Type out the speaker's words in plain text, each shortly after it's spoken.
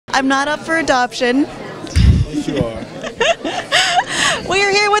I'm not up for adoption. Yes, you are. We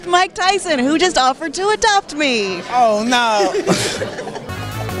are here with Mike Tyson, who just offered to adopt me. Oh, no.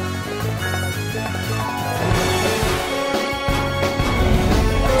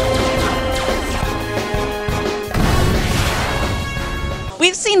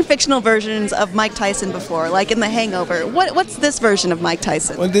 We've seen fictional versions of Mike Tyson before, like in The Hangover. What's this version of Mike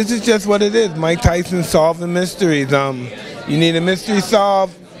Tyson? Well, this is just what it is. Mike Tyson solving mysteries. You need a mystery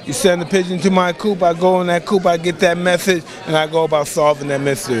solved, you send a pigeon to my coop, I go in that coop, I get that message, and I go about solving that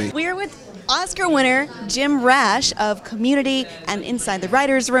mystery. We're with Oscar winner Jim Rash of Community and Inside the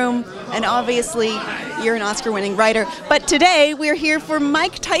Writer's Room, and obviously you're an Oscar-winning writer. But today we're here for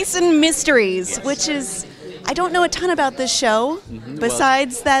Mike Tyson Mysteries, which is, I don't know a ton about this show,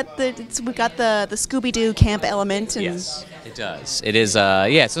 besides that we've got the Scooby-Doo camp element. And yes, it does. It is,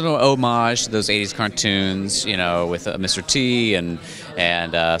 it's a little homage to those 80s cartoons, you know, with Mr. T and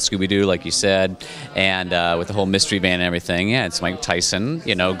Scooby-Doo, like you said, and with the whole mystery van and everything. Yeah, it's Mike Tyson,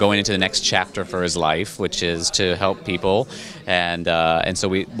 you know, going into the next chapter for his life, which is to help people, and so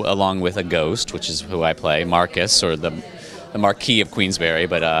we, along with a ghost, which is who I play, Marquess, or the Marquess of Queensberry,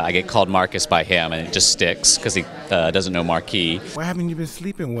 but I get called Marquess by him, and it just sticks because he doesn't know Marquis. Why haven't you been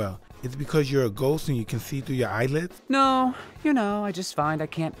sleeping well? Is it because you're a ghost and you can see through your eyelids? No, you know, I just find I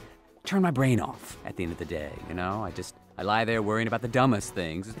can't turn my brain off at the end of the day, you know? I lie there worrying about the dumbest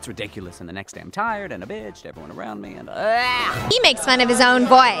things. It's ridiculous, and the next day I'm tired and a bitch to everyone around me, and He makes fun of his own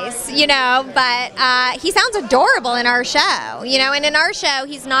voice, you know, but he sounds adorable in our show, you know, and in our show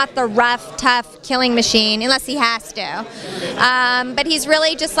he's not the rough, tough killing machine, unless he has to. But he's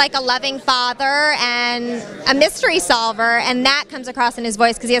really just like a loving father and a mystery solver, and that comes across in his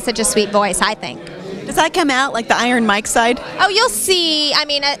voice because he has such a sweet voice, I think. does that come out, like the Iron Mike side? Oh, you'll see. I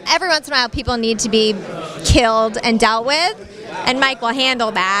mean, every once in a while people need to be killed and dealt with, and Mike will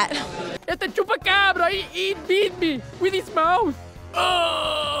handle that. Este chupacabra, he beat me with his mouth.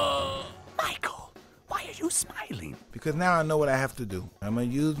 Oh! Michael, why are you smiling? Because now I know what I have to do. I'm going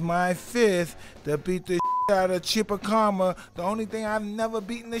to use my fist to beat the out of Chupacabra, the only thing I've never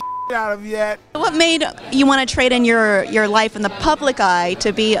beaten the out of yet. What made you want to trade in your life in the public eye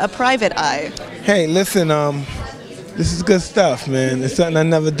to be a private eye? Hey, listen, this is good stuff, man. It's something I've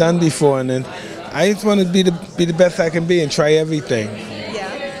never done before, and then I just want to be the best I can be and try everything.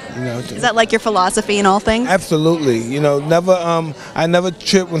 Yeah. You know, is that like your philosophy in all things? Absolutely. You know, never. I never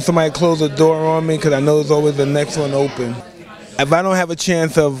trip when somebody closes a door on me because I know there's always the next one open. If I don't have a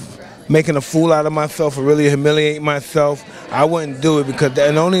chance of making a fool out of myself or really humiliate myself, I wouldn't do it, because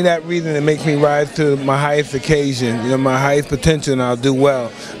and only that reason it makes me rise to my highest occasion, you know, my highest potential, and I'll do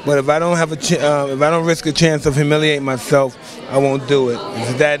well. But if I don't have if I don't risk a chance of humiliating myself, I won't do it.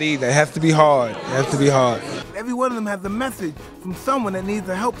 It's that easy. It has to be hard. It has to be hard. Every one of them has a message from someone that needs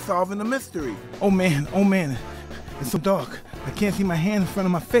help solving a mystery. Oh man, it's so dark. I can't see my hand in front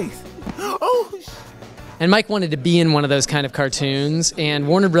of my face. Oh. And Mike wanted to be in one of those kind of cartoons, and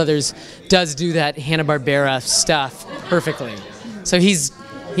Warner Brothers does do that Hanna-Barbera stuff perfectly. So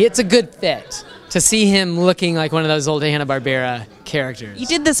it's a good fit to see him looking like one of those old Hanna-Barbera characters. You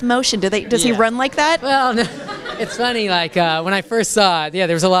did this motion. Does he run like that? Well, no, it's funny. Like when I first saw it, yeah,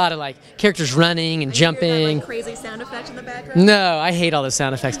 there was a lot of like characters running and jumping. Hear that, like, crazy sound effect in the background? No, I hate all those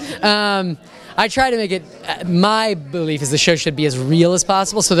sound effects. I try to make it, my belief is the show should be as real as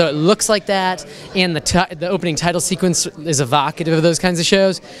possible, so that it looks like that, and the opening title sequence is evocative of those kinds of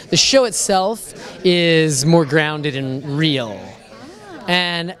shows. The show itself is more grounded and real.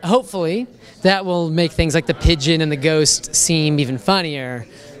 And hopefully that will make things like the pigeon and the ghost seem even funnier,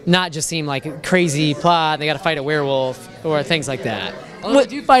 not just seem like a crazy plot, they gotta fight a werewolf, or things like that. Although I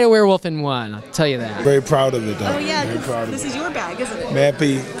do fight a werewolf in one, I'll tell you that. Very proud of it, though. Oh yeah, very proud of this is your bag, isn't it?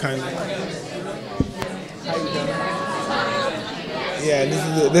 Mappy, kind of. Yeah,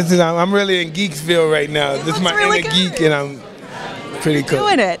 this is. I'm really in Geeksville right now. This is my really inner geek, and I'm pretty cool.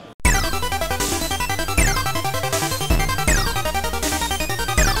 Doing it.